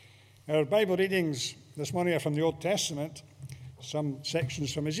Our Bible readings this morning are from the Old Testament, some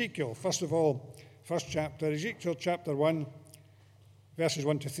sections from Ezekiel. First of all, first chapter, Ezekiel chapter 1, verses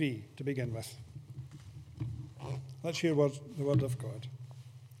 1 to 3 to begin with. Let's hear the word of God.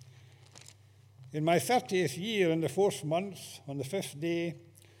 In my 30th year, in the 4th month, on the 5th day,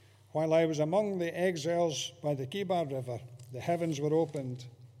 while I was among the exiles by the Kebar River, the heavens were opened,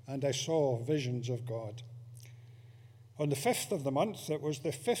 and I saw visions of God. On the 5th of the month, it was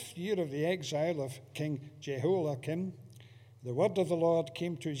the 5th year of the exile of King Jehoiakim, the word of the Lord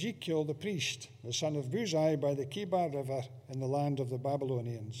came to Ezekiel the priest, the son of Buzi, by the Kebar River in the land of the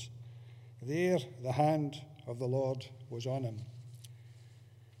Babylonians. There the hand of the Lord was on him.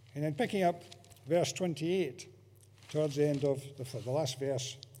 And then picking up verse 28, towards the end of the last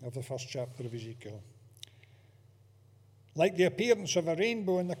verse of the first chapter of Ezekiel. Like the appearance of a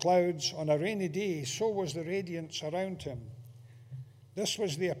rainbow in the clouds on a rainy day, so was the radiance around him. This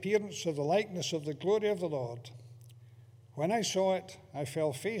was the appearance of the likeness of the glory of the Lord. When I saw it, I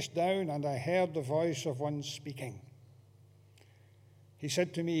fell face down, and I heard the voice of one speaking. He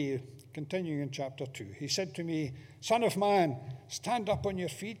said to me, continuing in chapter 2, he said to me, Son of man, stand up on your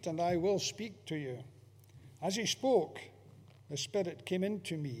feet, and I will speak to you. As he spoke, the Spirit came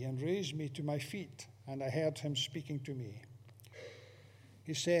into me and raised me to my feet, and I heard him speaking to me.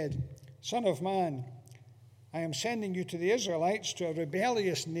 He said, Son of man, I am sending you to the Israelites, to a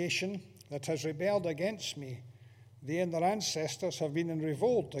rebellious nation that has rebelled against me. They and their ancestors have been in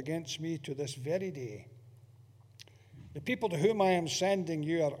revolt against me to this very day. The people to whom I am sending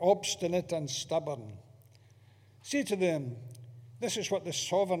you are obstinate and stubborn. Say to them, this is what the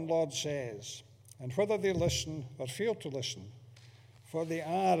sovereign Lord says, and whether they listen or fail to listen, for they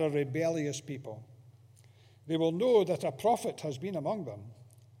are a rebellious people. They will know that a prophet has been among them.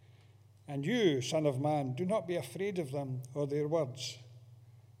 And you, son of man, do not be afraid of them or their words.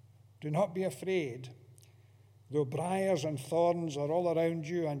 Do not be afraid, though briars and thorns are all around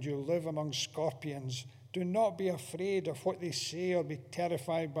you and you live among scorpions. Do not be afraid of what they say or be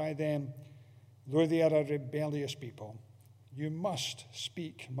terrified by them, though they are a rebellious people. You must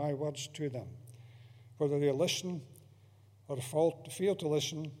speak my words to them, whether they listen or fail to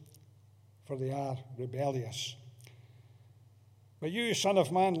listen, for they are rebellious. But you, son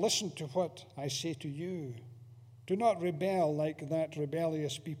of man, listen to what I say to you. Do not rebel like that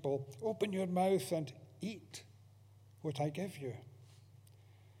rebellious people. Open your mouth and eat what I give you.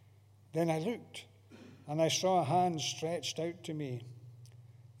 Then I looked, and I saw a hand stretched out to me.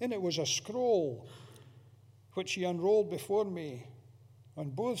 In it was a scroll, which he unrolled before me.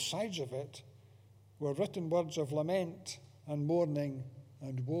 On both sides of it were written words of lament and mourning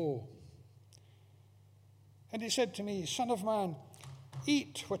and woe. And he said to me, Son of man,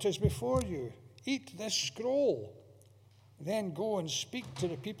 eat what is before you. Eat this scroll. Then go and speak to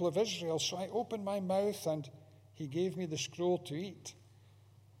the people of Israel. So I opened my mouth, and he gave me the scroll to eat.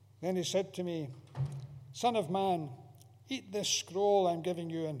 Then he said to me, Son of man, eat this scroll I'm giving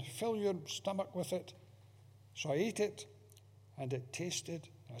you, and fill your stomach with it. So I ate it, and it tasted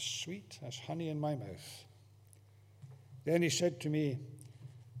as sweet as honey in my mouth. Then he said to me,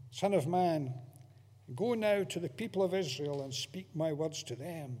 Son of man, go now to the people of Israel and speak my words to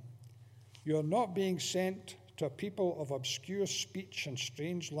them. You are not being sent to a people of obscure speech and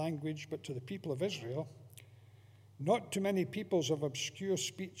strange language, but to the people of Israel. Not to many peoples of obscure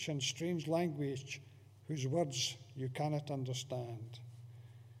speech and strange language, whose words you cannot understand.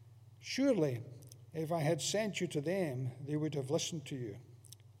 Surely, if I had sent you to them, they would have listened to you.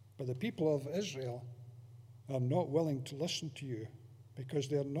 But the people of Israel are not willing to listen to you, because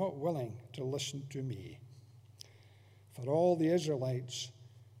they are not willing to listen to me. For all the Israelites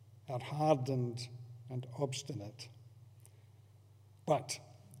are hardened and obstinate. But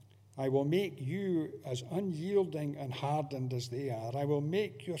I will make you as unyielding and hardened as they are. I will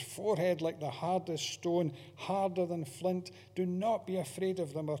make your forehead like the hardest stone, harder than flint. Do not be afraid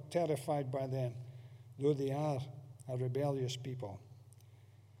of them or terrified by them, though they are a rebellious people.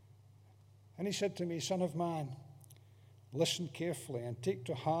 And he said to me, Son of man, listen carefully and take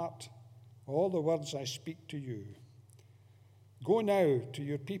to heart all the words I speak to you. Go now to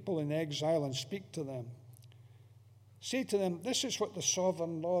your people in exile and speak to them. Say to them, this is what the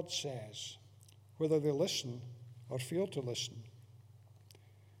sovereign Lord says, whether they listen or fail to listen.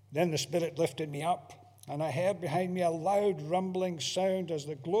 Then the Spirit lifted me up, and I heard behind me a loud rumbling sound as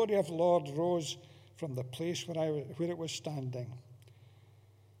the glory of the Lord rose from the place where it was standing.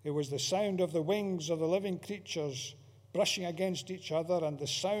 It was the sound of the wings of the living creatures brushing against each other, and the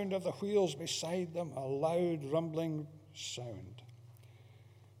sound of the wheels beside them, a loud rumbling sound.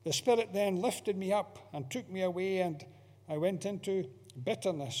 The Spirit then lifted me up and took me away, and I went into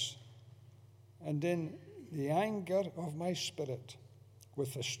bitterness and in the anger of my spirit,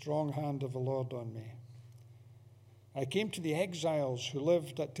 with the strong hand of the Lord on me. I came to the exiles who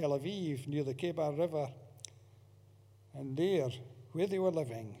lived at Tel Aviv near the Kebar River, and there, where they were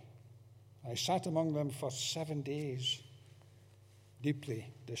living, I sat among them for 7 days,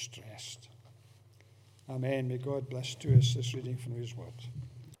 deeply distressed. Amen. May God bless to us this reading from his word.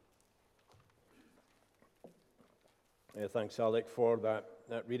 Thanks, Alec, for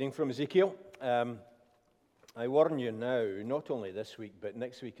that reading from Ezekiel. I warn you now, not only this week, but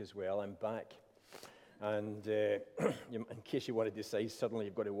next week as well, I'm back. And in case you want to decide suddenly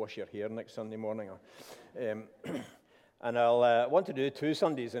you've got to wash your hair next Sunday morning. And I'll want to do 2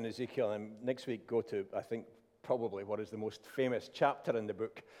 Sundays in Ezekiel, and next week go to, I think, probably what is the most famous chapter in the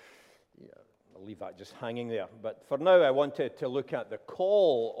book. Yeah, I'll leave that just hanging there. But for now, I wanted to look at the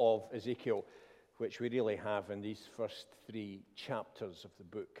call of Ezekiel, which we really have in these first 3 chapters of the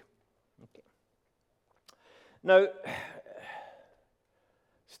book. Okay. Now,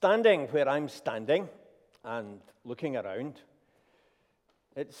 standing where I'm standing and looking around,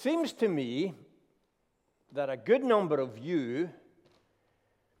 it seems to me that a good number of you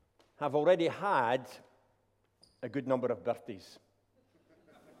have already had a good number of birthdays.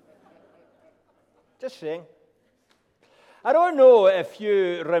 Just saying. I don't know if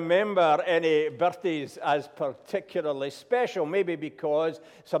you remember any birthdays as particularly special, maybe because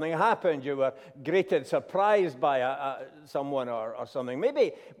something happened, you were greeted, surprised by someone or something.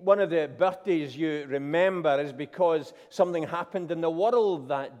 Maybe one of the birthdays you remember is because something happened in the world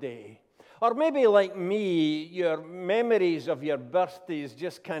that day. Or maybe like me, your memories of your birthdays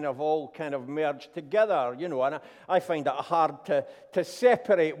just all merge together, and I find it hard to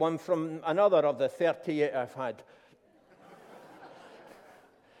separate one from another of the 38 I've had.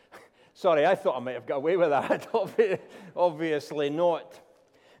 Sorry, I thought I might have got away with that. Obviously not.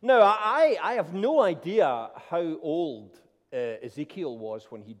 Now, I have no idea how old Ezekiel was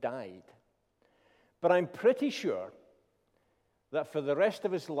when he died. But I'm pretty sure that for the rest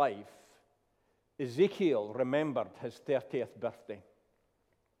of his life, Ezekiel remembered his 30th birthday.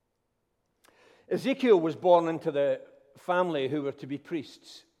 Ezekiel was born into the family who were to be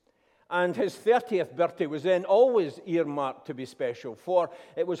priests. And his 30th birthday was then always earmarked to be special, for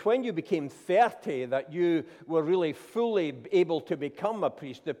it was when you became 30 that you were really fully able to become a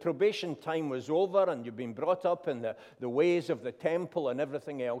priest. The probation time was over, and you've been brought up in the ways of the temple and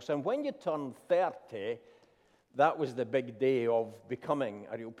everything else. And when you turned 30, that was the big day of becoming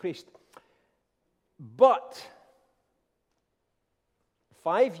a real priest. But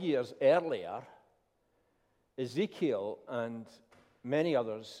 5 years earlier, Ezekiel and many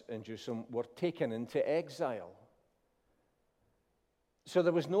others in Jerusalem were taken into exile. So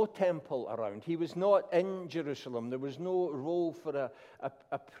there was no temple around. He was not in Jerusalem. There was no role for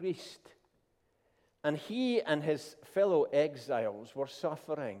a priest. And he and his fellow exiles were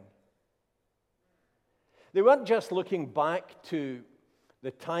suffering. They weren't just looking back to the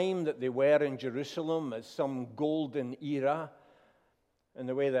time that they were in Jerusalem as some golden era, in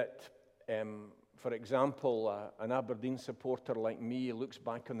the way that for example, an Aberdeen supporter like me looks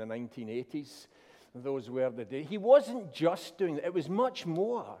back on the 1980s. Those were the days. He wasn't just doing that. It was much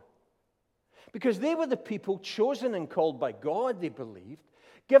more. Because they were the people chosen and called by God, they believed.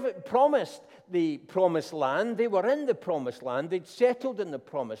 Promised the promised land. They were in the promised land. They'd settled in the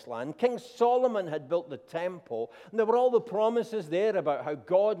promised land. King Solomon had built the temple. And there were all the promises there about how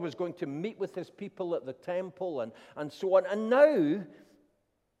God was going to meet with his people at the temple and so on. And now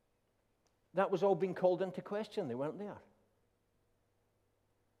that was all being called into question. They weren't there.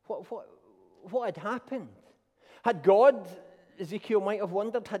 What had happened? Had God, Ezekiel might have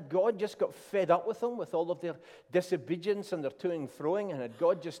wondered, had God just got fed up with them, with all of their disobedience and their to and froing, and had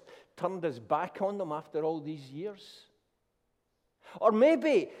God just turned his back on them after all these years? Or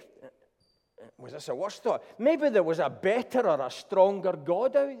maybe, was this a worse thought? Maybe there was a better or a stronger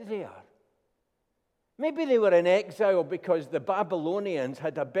God out there. Maybe they were in exile because the Babylonians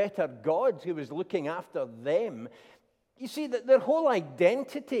had a better God who was looking after them. You see, that their whole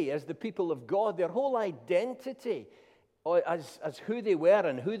identity as the people of God, their whole identity as who they were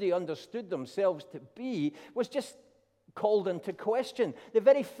and who they understood themselves to be was just called into question. The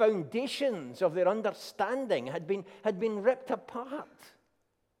very foundations of their understanding had been ripped apart.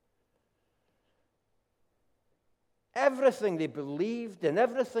 Everything they believed and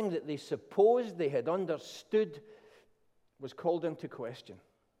everything that they supposed they had understood was called into question.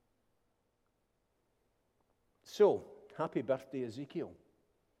 So, happy birthday, Ezekiel.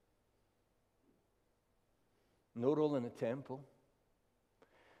 No role in the temple.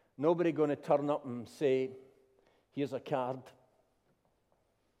 Nobody going to turn up and say, here's a card.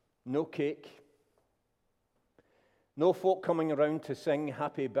 No cake. No folk coming around to sing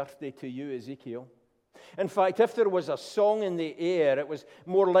happy birthday to you, Ezekiel. In fact, if there was a song in the air, it was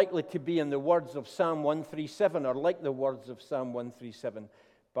more likely to be in the words of Psalm 137, or like the words of Psalm 137.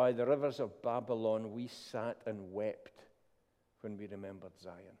 By the rivers of Babylon we sat and wept when we remembered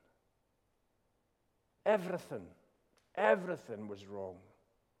Zion. Everything was wrong.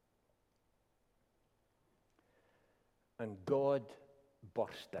 And God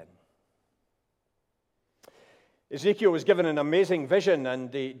burst in. Ezekiel was given an amazing vision,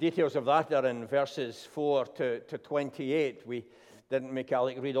 and the details of that are in verses 4 to 28. We didn't make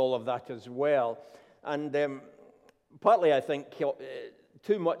Alec read all of that as well. And partly, I think,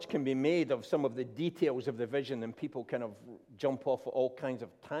 too much can be made of some of the details of the vision, and people kind of jump off all kinds of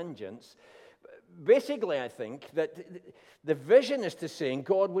tangents. Basically, I think that the vision is to saying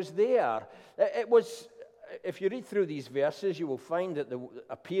God was there. It was... If you read through these verses, you will find that the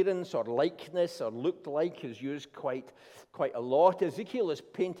appearance or likeness or looked like is used quite a lot. Ezekiel is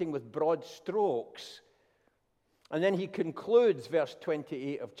painting with broad strokes. And then he concludes verse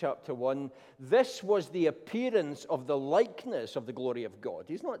 28 of chapter 1, this was the appearance of the likeness of the glory of God.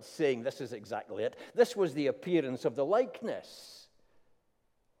 He's not saying this is exactly it. This was the appearance of the likeness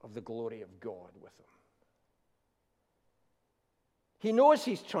of the glory of God with him. He knows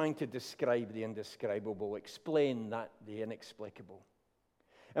he's trying to describe the indescribable, explain that the inexplicable.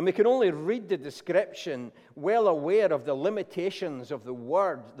 And we can only read the description well aware of the limitations of the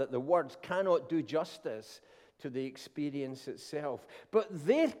word, that the words cannot do justice to the experience itself. But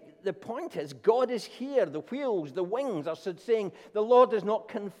the point is, God is here. The wheels, the wings are saying the Lord is not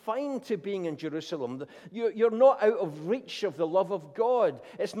confined to being in Jerusalem. You're not out of reach of the love of God.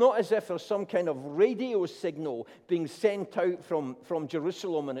 It's not as if there's some kind of radio signal being sent out from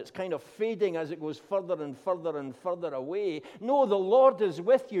Jerusalem and it's kind of fading as it goes further and further and further away. No, the Lord is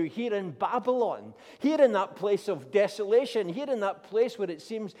with you here in Babylon, here in that place of desolation, here in that place where it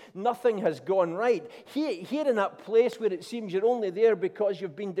seems nothing has gone right, here in that place where it seems you're only there because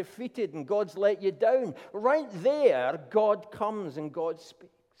you've been defeated and God's let you down. Right there, God comes and God speaks.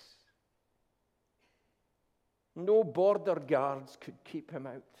 No border guards could keep him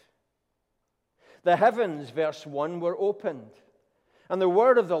out. The heavens, verse 1, were opened, and the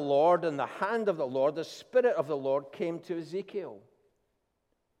word of the Lord and the hand of the Lord, the Spirit of the Lord, came to Ezekiel.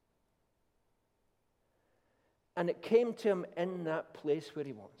 And it came to him in that place where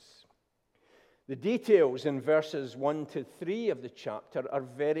he was. The details in verses 1 to 3 of the chapter are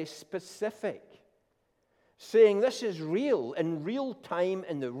very specific, saying this is real, in real time,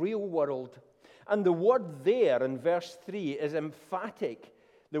 in the real world. And the word there in verse 3 is emphatic.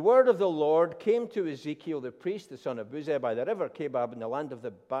 The word of the Lord came to Ezekiel, the priest, the son of Buzi, by the river Kebab in the land of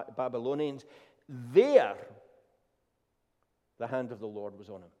the Babylonians. There, the hand of the Lord was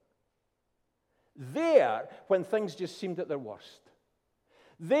on him. There, when things just seemed at their worst.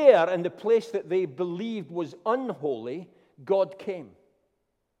 There, in the place that they believed was unholy, God came.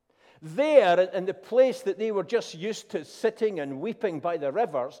 There, in the place that they were just used to sitting and weeping by the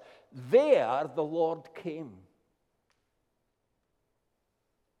rivers, there the Lord came.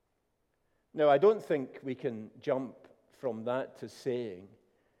 Now, I don't think we can jump from that to saying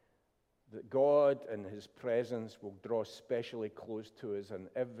that God and his presence will draw specially close to us in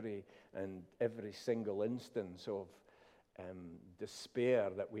every single instance of despair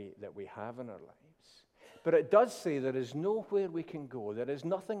that we have in our lives. But it does say there is nowhere we can go. There is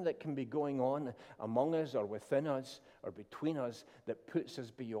nothing that can be going on among us or within us or between us that puts us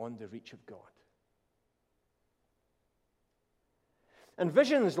beyond the reach of God. And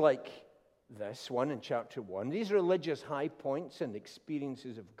visions like this one in chapter 1, these religious high points and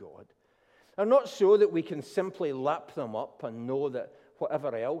experiences of God, are not so that we can simply lap them up and know that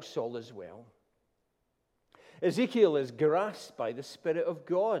whatever else, all is well. Ezekiel is grasped by the Spirit of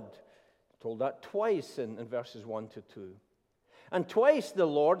God. Told that twice in verses 1 to 2. And twice the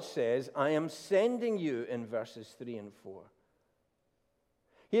Lord says, I am sending you in verses 3 and 4.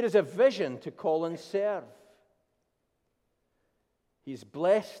 Here is a vision to call and serve. He's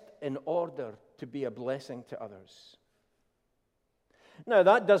blessed in order to be a blessing to others. Now,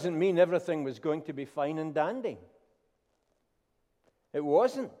 that doesn't mean everything was going to be fine and dandy. It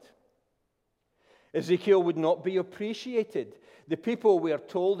wasn't. Ezekiel would not be appreciated. The people, we are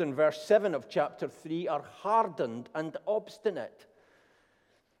told in verse 7 of chapter 3, are hardened and obstinate.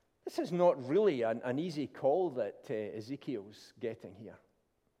 This is not really an easy call that Ezekiel's getting here.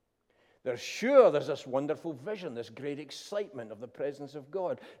 There's this wonderful vision, this great excitement of the presence of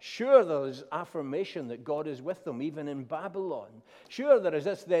God. Sure, there is affirmation that God is with them, even in Babylon. Sure, there is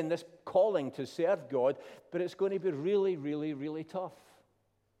this calling to serve God, but it's going to be really, really, really tough.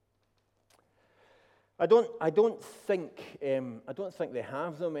 I don't think they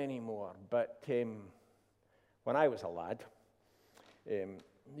have them anymore. But when I was a lad, there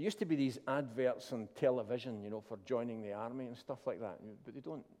used to be these adverts on television, for joining the army and stuff like that. But they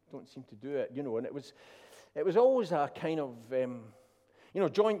don't seem to do it, And it was always a kind of,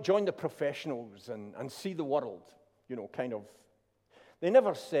 join the professionals and see the world, kind of. They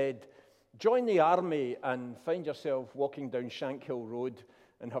never said, join the army and find yourself walking down Shankhill Road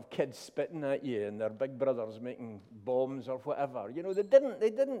and have kids spitting at you and their big brothers making bombs or whatever. They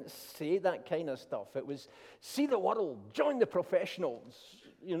didn't say that kind of stuff. It was, see the world, join the professionals.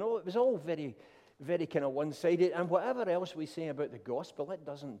 It was all very, very kind of one-sided. And whatever else we say about the gospel, it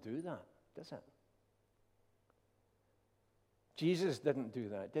doesn't do that, does it? Jesus didn't do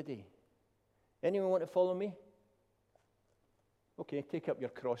that, did he? Anyone want to follow me? Okay, take up your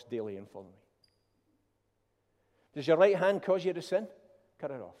cross daily and follow me. Does your right hand cause you to sin? Cut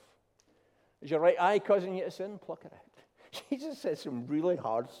it off. Is your right eye causing you to sin? Pluck it out. Jesus says some really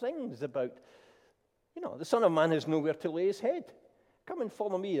hard things about, the Son of Man has nowhere to lay his head. Come and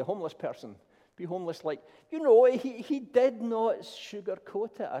follow me, the homeless person. Be homeless like, he did not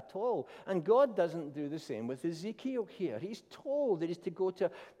sugarcoat it at all. And God doesn't do the same with Ezekiel here. He's told that he's to go to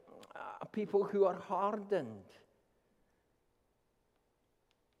people who are hardened.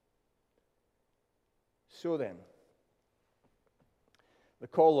 So then, the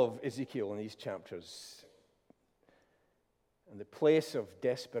call of Ezekiel in these chapters, in the place of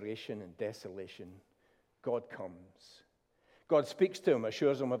desperation and desolation, God comes. God speaks to him,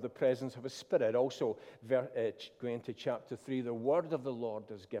 assures him of the presence of his Spirit. Also, going into chapter 3, the word of the Lord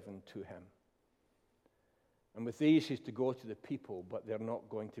is given to him. And with these, he's to go to the people, but they're not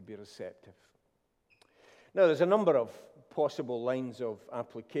going to be receptive. Now, there's a number of possible lines of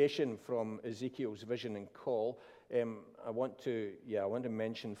application from Ezekiel's vision and call. I want to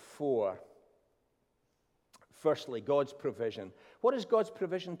mention 4. Firstly, God's provision. What is God's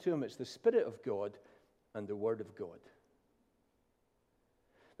provision to him? It's the Spirit of God and the Word of God.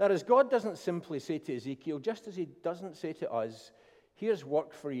 That is, God doesn't simply say to Ezekiel, just as he doesn't say to us, here's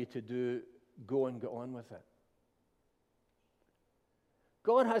work for you to do, go and get on with it.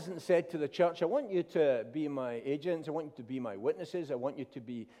 God hasn't said to the church, I want you to be my agents, I want you to be my witnesses, I want you to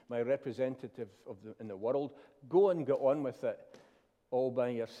be my representative in the world. Go and get on with it all by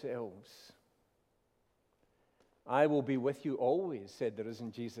yourselves. I will be with you always, said the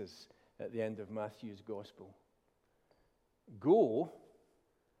risen Jesus at the end of Matthew's gospel. Go,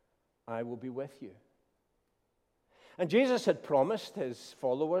 I will be with you. And Jesus had promised his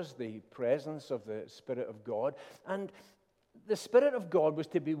followers the presence of the Spirit of God, and the Spirit of God was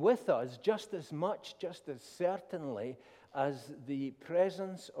to be with us just as much, just as certainly as the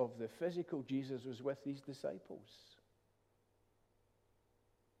presence of the physical Jesus was with these disciples.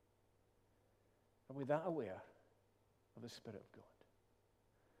 Are we that aware of the Spirit of God?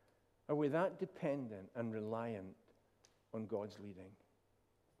 Are we that dependent and reliant on God's leading?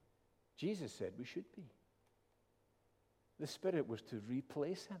 Jesus said we should be. The Spirit was to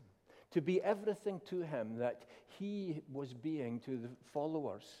replace him, to be everything to him that he was being to the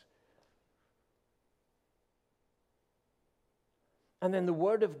followers. And then the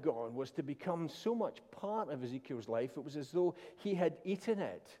Word of God was to become so much part of Ezekiel's life, it was as though he had eaten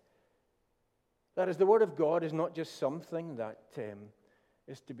it. That is, the Word of God is not just something that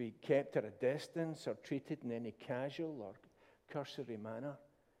is to be kept at a distance or treated in any casual or cursory manner,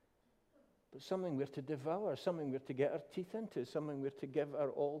 but something we're to devour, something we're to get our teeth into, something we're to give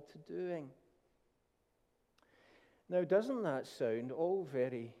our all to doing. Now, doesn't that sound all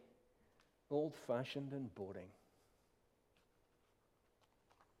very old-fashioned and boring?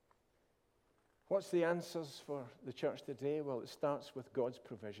 What's the answers for the church today? Well, it starts with God's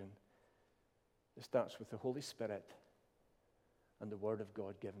provision. It starts with the Holy Spirit and the Word of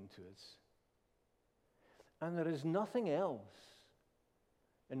God given to us. And there is nothing else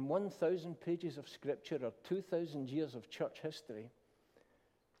in 1,000 pages of Scripture or 2,000 years of church history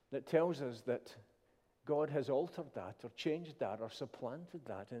that tells us that God has altered that or changed that or supplanted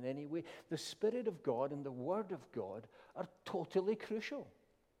that in any way. The Spirit of God and the Word of God are totally crucial.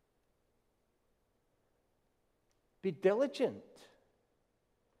 Be diligent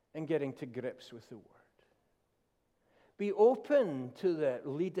in getting to grips with the Word. Be open to the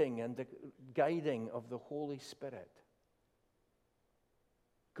leading and the guiding of the Holy Spirit.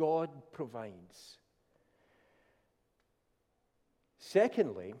 God provides.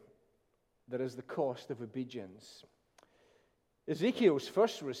 Secondly, there is the cost of obedience. Ezekiel's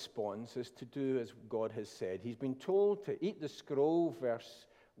first response is to do as God has said. He's been told to eat the scroll, verse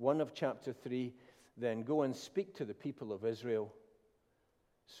 1 of chapter 3, then go and speak to the people of Israel.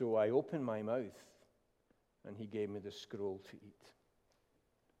 So I opened my mouth and he gave me the scroll to eat.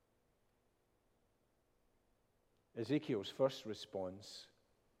 Ezekiel's first response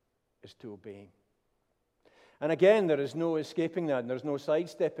is to obey. And again, there is no escaping that, and there's no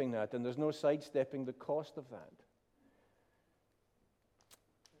sidestepping that, and there's no sidestepping the cost of that.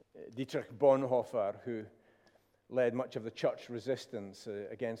 Dietrich Bonhoeffer, who led much of the church resistance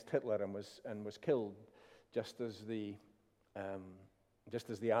against Hitler and was killed just as the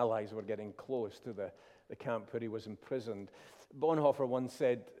Allies were getting close to the camp where he was imprisoned. Bonhoeffer once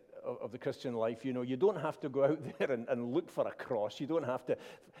said of the Christian life, you don't have to go out there and look for a cross. You don't have to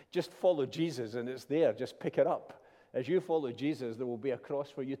just follow Jesus and it's there. Just pick it up. As you follow Jesus, there will be a cross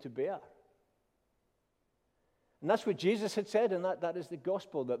for you to bear. And that's what Jesus had said, and that is the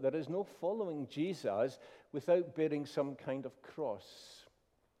gospel, that there is no following Jesus without bearing some kind of cross.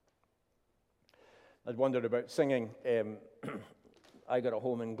 I'd wondered about singing I Got a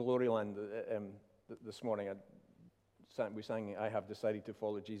Home in Gloryland this morning. We sang I Have Decided to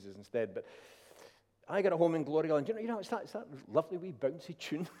Follow Jesus instead, but I Got a Home in Gloryland. It's that lovely wee bouncy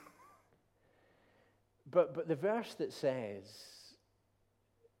tune. But the verse that says,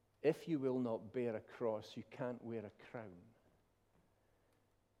 if you will not bear a cross, you can't wear a crown.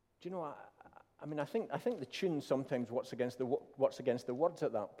 Do you know, I think the tune sometimes works against the words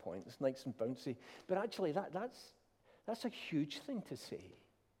at that point. It's nice and bouncy. But actually, that's a huge thing to say.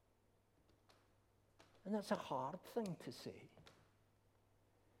 And that's a hard thing to say.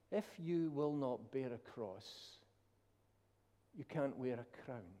 If you will not bear a cross, you can't wear a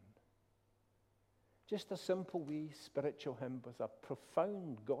crown. Just a simple wee spiritual hymn with a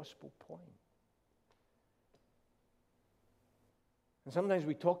profound gospel point. And sometimes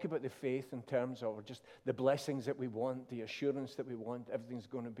we talk about the faith in terms of just the blessings that we want, the assurance that we want, everything's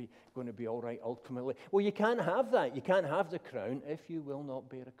going to be all right ultimately. Well, you can't have that. You can't have the crown if you will not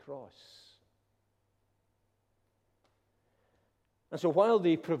bear a cross. And so while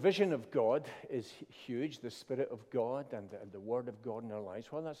the provision of God is huge, the Spirit of God and the Word of God in our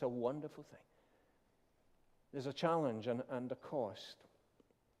lives, well, that's a wonderful thing. There's a challenge and a cost.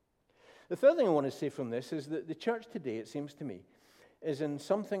 The third thing I want to say from this is that the church today, it seems to me, is in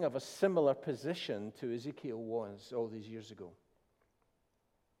something of a similar position to Ezekiel was all these years ago.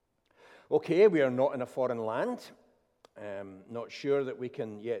 Okay, we are not in a foreign land. Not sure that we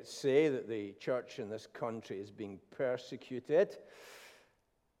can yet say that the church in this country is being persecuted.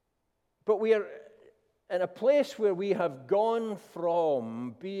 But we are in a place where we have gone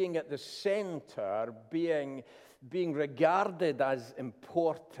from being at the center, being regarded as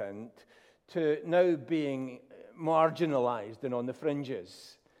important, to now being marginalized and on the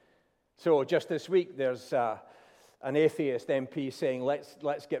fringes. So just this week, there's an atheist MP saying,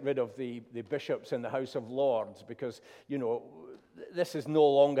 let's get rid of the bishops in the House of Lords because, this is no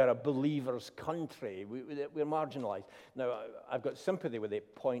longer a believer's country. We're marginalized. Now, I've got sympathy with the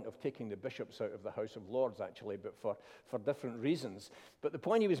point of taking the bishops out of the House of Lords, actually, but for different reasons. But the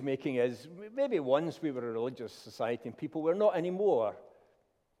point he was making is, maybe once we were a religious society and people were not anymore.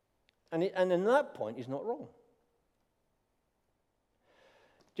 And in that point, he's not wrong.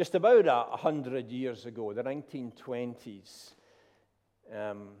 Just about 100 years ago, the 1920s,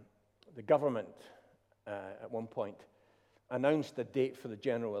 the government at one point announced a date for the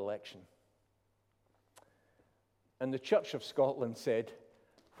general election. And the Church of Scotland said,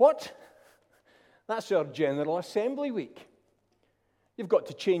 "What? That's our General Assembly week. You've got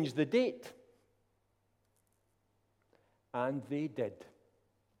to change the date." And they did.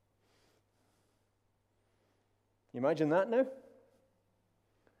 You imagine that now?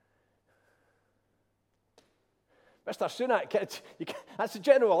 Mr. Sunak, that's the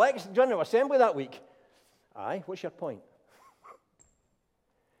General Assembly that week. Aye, what's your point?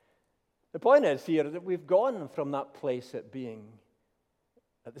 The point is here that we've gone from that place at being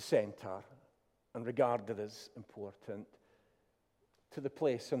at the center and regarded as important to the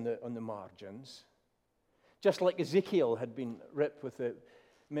place on the margins. Just like Ezekiel had been ripped with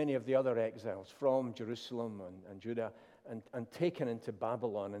many of the other exiles from Jerusalem and Judah and taken into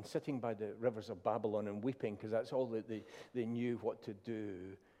Babylon and sitting by the rivers of Babylon and weeping because that's all that they knew what to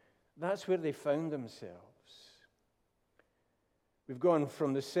do. That's where they found themselves. We've gone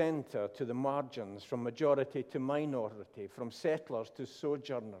from the center to the margins, from majority to minority, from settlers to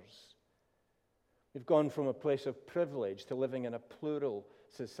sojourners. We've gone from a place of privilege to living in a plural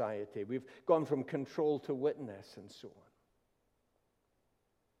society. We've gone from control to witness and so on.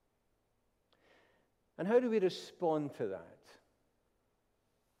 And how do we respond to that?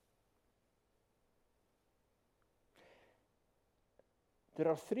 There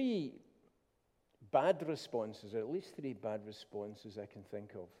are three bad responses, or at least three bad responses I can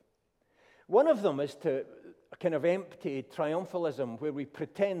think of. One of them is to a kind of empty triumphalism where we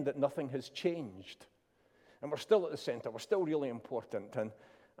pretend that nothing has changed. And we're still at the center, we're still really important,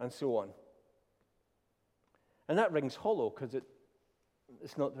 and so on. And that rings hollow because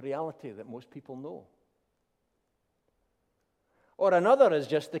it's not the reality that most people know. Or another is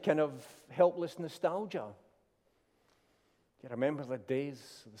just the kind of helpless nostalgia. You remember the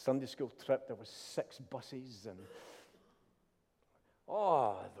days of the Sunday school trip, there was 6 buses, and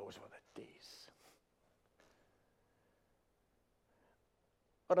those were the days.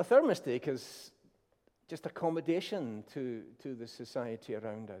 Or a third mistake is just accommodation to the society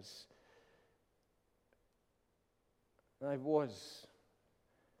around us. I was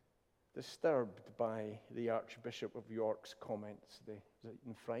disturbed by the Archbishop of York's comments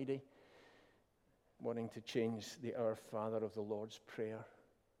on Friday, wanting to change the Our Father of the Lord's Prayer.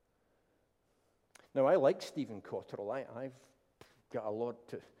 Now, I like Stephen Cotterill. I've got a lot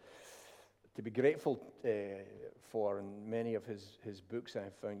to be grateful for, and many of his books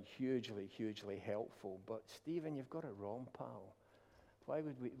I've found hugely, hugely helpful. But Stephen, you've got it wrong, pal. Why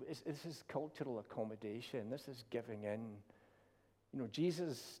would we? This is cultural accommodation. This is giving in. You know,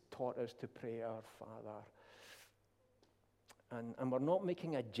 Jesus taught us to pray Our Father. And we're not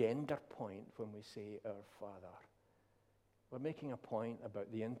making a gender point when we say Our Father. We're making a point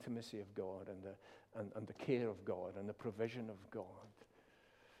about the intimacy of God and the care of God and the provision of God.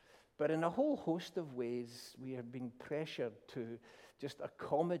 But in a whole host of ways, we have been pressured to just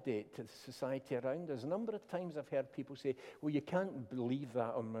accommodate to the society around us. A number of times I've heard people say, well, you can't believe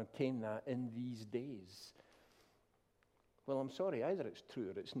that or maintain that in these days. Well, I'm sorry, either it's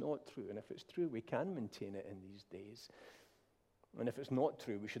true or it's not true. And if it's true, we can maintain it in these days. And if it's not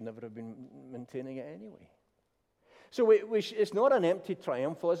true, we should never have been maintaining it anyway. So it's not an empty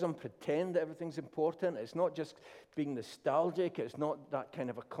triumphalism, pretend that everything's important. It's not just being nostalgic. It's not that kind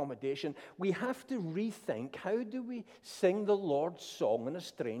of accommodation. We have to rethink, how do we sing the Lord's song in a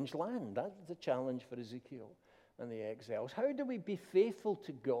strange land? That's the challenge for Ezekiel and the exiles. How do we be faithful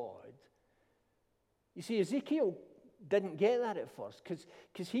to God? You see, Ezekiel didn't get that at first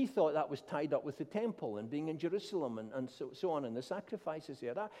because he thought that was tied up with the temple and being in Jerusalem and so on, and the sacrifices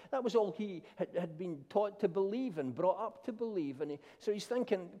there. That was all he had been taught to believe and brought up to believe. And so he's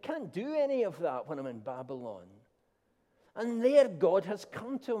thinking, can't do any of that when I'm in Babylon. And there God has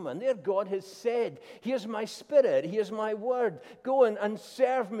come to him, and there God has said, here's my spirit, here's my word, go and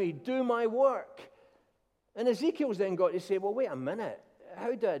serve me, do my work. And Ezekiel's then got to say, well, wait a minute,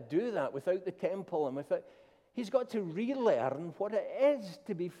 how do I do that without the temple and without... He's got to relearn what it is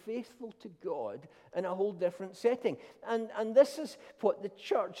to be faithful to God in a whole different setting. And this is what the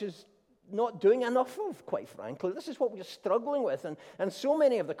church is not doing enough of, quite frankly. This is what we're struggling with. And so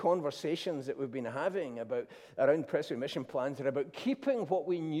many of the conversations that we've been having around Presbyterian mission plans are about keeping what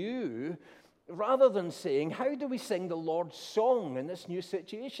we knew rather than saying, how do we sing the Lord's song in this new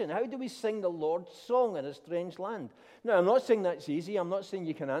situation? How do we sing the Lord's song in a strange land? Now, I'm not saying that's easy. I'm not saying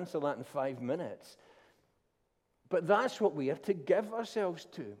you can answer that in 5 minutes. But that's what we are to give ourselves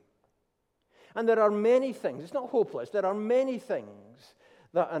to. And there are many things, it's not hopeless, there are many things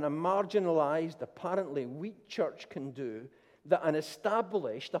that a marginalized, apparently weak church can do that an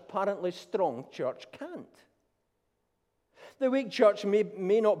established, apparently strong church can't. The weak church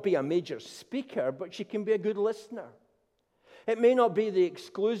may not be a major speaker, but she can be a good listener. It may not be the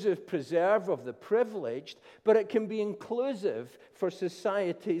exclusive preserve of the privileged, but it can be inclusive for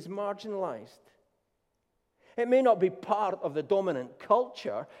societies marginalized. It may not be part of the dominant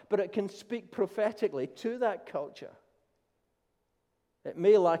culture, but it can speak prophetically to that culture. It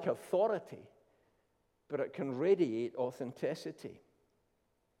may lack authority, but it can radiate authenticity.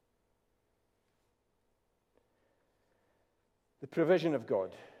 The provision of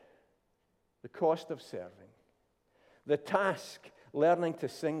God, the cost of serving, the task, learning to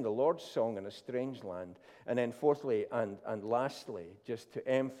sing the Lord's song in a strange land, and then fourthly and lastly, just to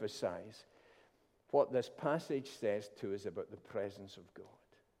emphasize what this passage says to us about the presence of God.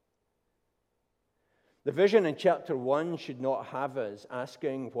 The vision in chapter 1 should not have us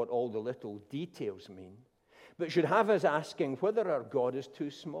asking what all the little details mean, but should have us asking whether our God is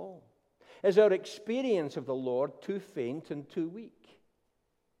too small. Is our experience of the Lord too faint and too weak?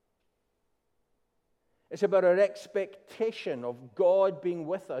 It's about our expectation of God being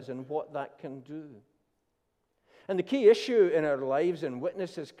with us and what that can do. And the key issue in our lives and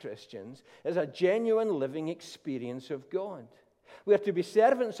witness as Christians is a genuine living experience of God. We are to be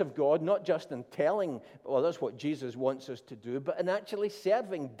servants of God, not just in telling others what Jesus wants us to do, but in actually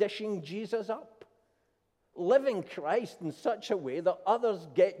serving, dishing Jesus up. Living Christ in such a way that others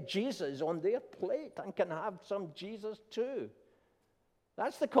get Jesus on their plate and can have some Jesus too.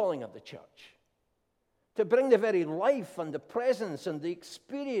 That's the calling of the church. To bring the very life and the presence and the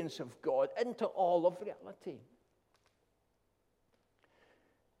experience of God into all of reality.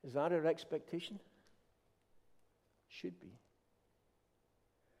 Is that our expectation? Should be.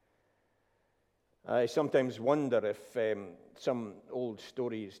 I sometimes wonder if some old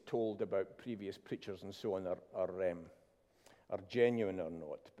stories told about previous preachers and so on are genuine or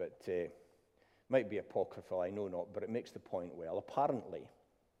not, but might be apocryphal, I know not, but it makes the point well. Apparently,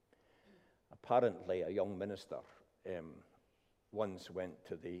 a young minister once went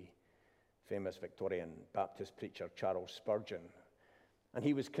to the famous Victorian Baptist preacher Charles Spurgeon, and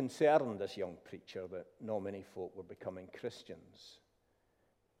he was concerned, this young preacher, that not many folk were becoming Christians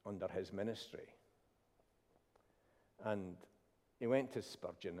under his ministry. And he went to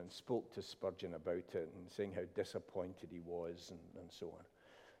Spurgeon and spoke to Spurgeon about it and saying how disappointed he was and so on.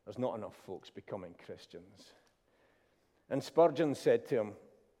 There's not enough folks becoming Christians. And Spurgeon said to him,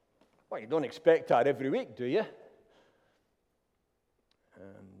 "Well, you don't expect that every week, do you?"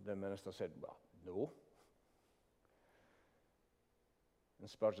 And the minister said, "Well, no." And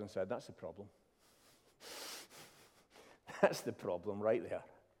Spurgeon said, "That's the problem." That's the problem right there.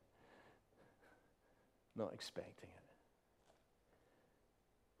 Not expecting it.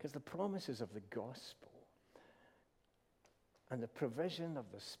 Because the promises of the gospel and the provision of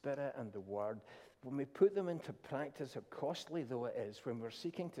the Spirit and the Word, when we put them into practice, how costly though it is, when we're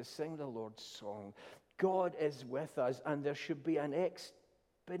seeking to sing the Lord's song, God is with us, and there should be an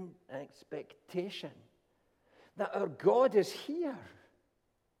expectation that our God is here.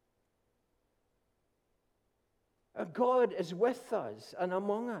 Our God is with us and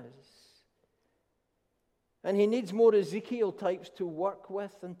among us. And he needs more Ezekiel types to work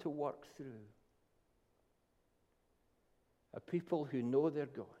with and to work through. A people who know their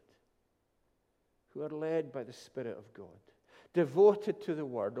God, who are led by the Spirit of God, devoted to the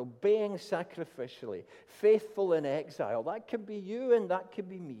Word, obeying sacrificially, faithful in exile. That could be you and that could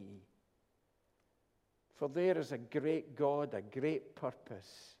be me. For there is a great God, a great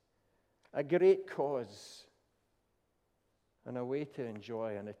purpose, a great cause, and a way to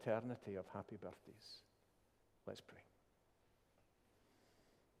enjoy an eternity of happy birthdays. Let's pray.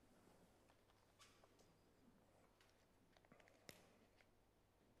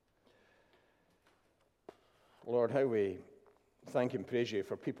 Lord, how we thank and praise you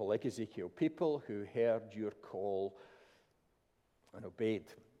for people like Ezekiel, people who heard your call and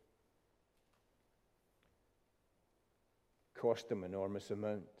obeyed. Cost them enormous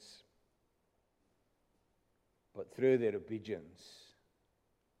amounts. But through their obedience,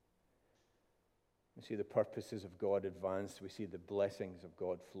 we see the purposes of God advance. We see the blessings of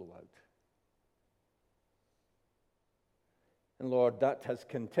God flow out. And Lord, that has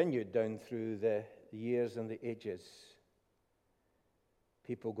continued down through the years and the ages.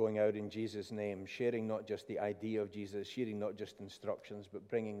 People going out in Jesus' name, sharing not just the idea of Jesus, sharing not just instructions, but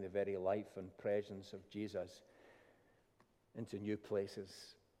bringing the very life and presence of Jesus into new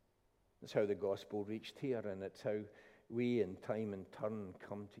places. That's how the gospel reached here, and it's how we in time and turn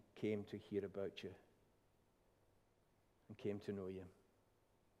came to hear about you and came to know you.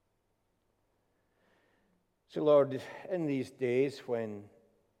 So Lord, in these days when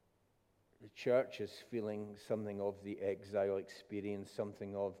the church is feeling something of the exile experience,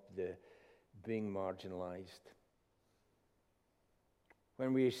 something of the being marginalized,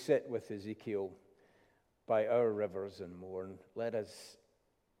 when we sit with Ezekiel by our rivers and mourn, let us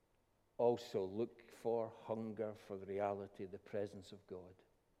also look for hunger for the reality, the presence of God.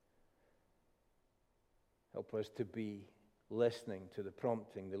 Help us to be listening to the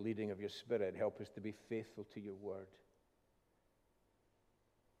prompting, the leading of your Spirit. Help us to be faithful to your word.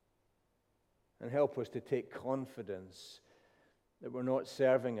 And help us to take confidence that we're not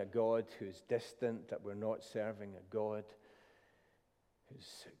serving a God who's distant, that we're not serving a God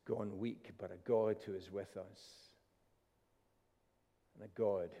who's gone weak, but a God who is with us, and a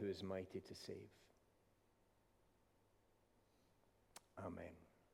God who is mighty to save. Amen.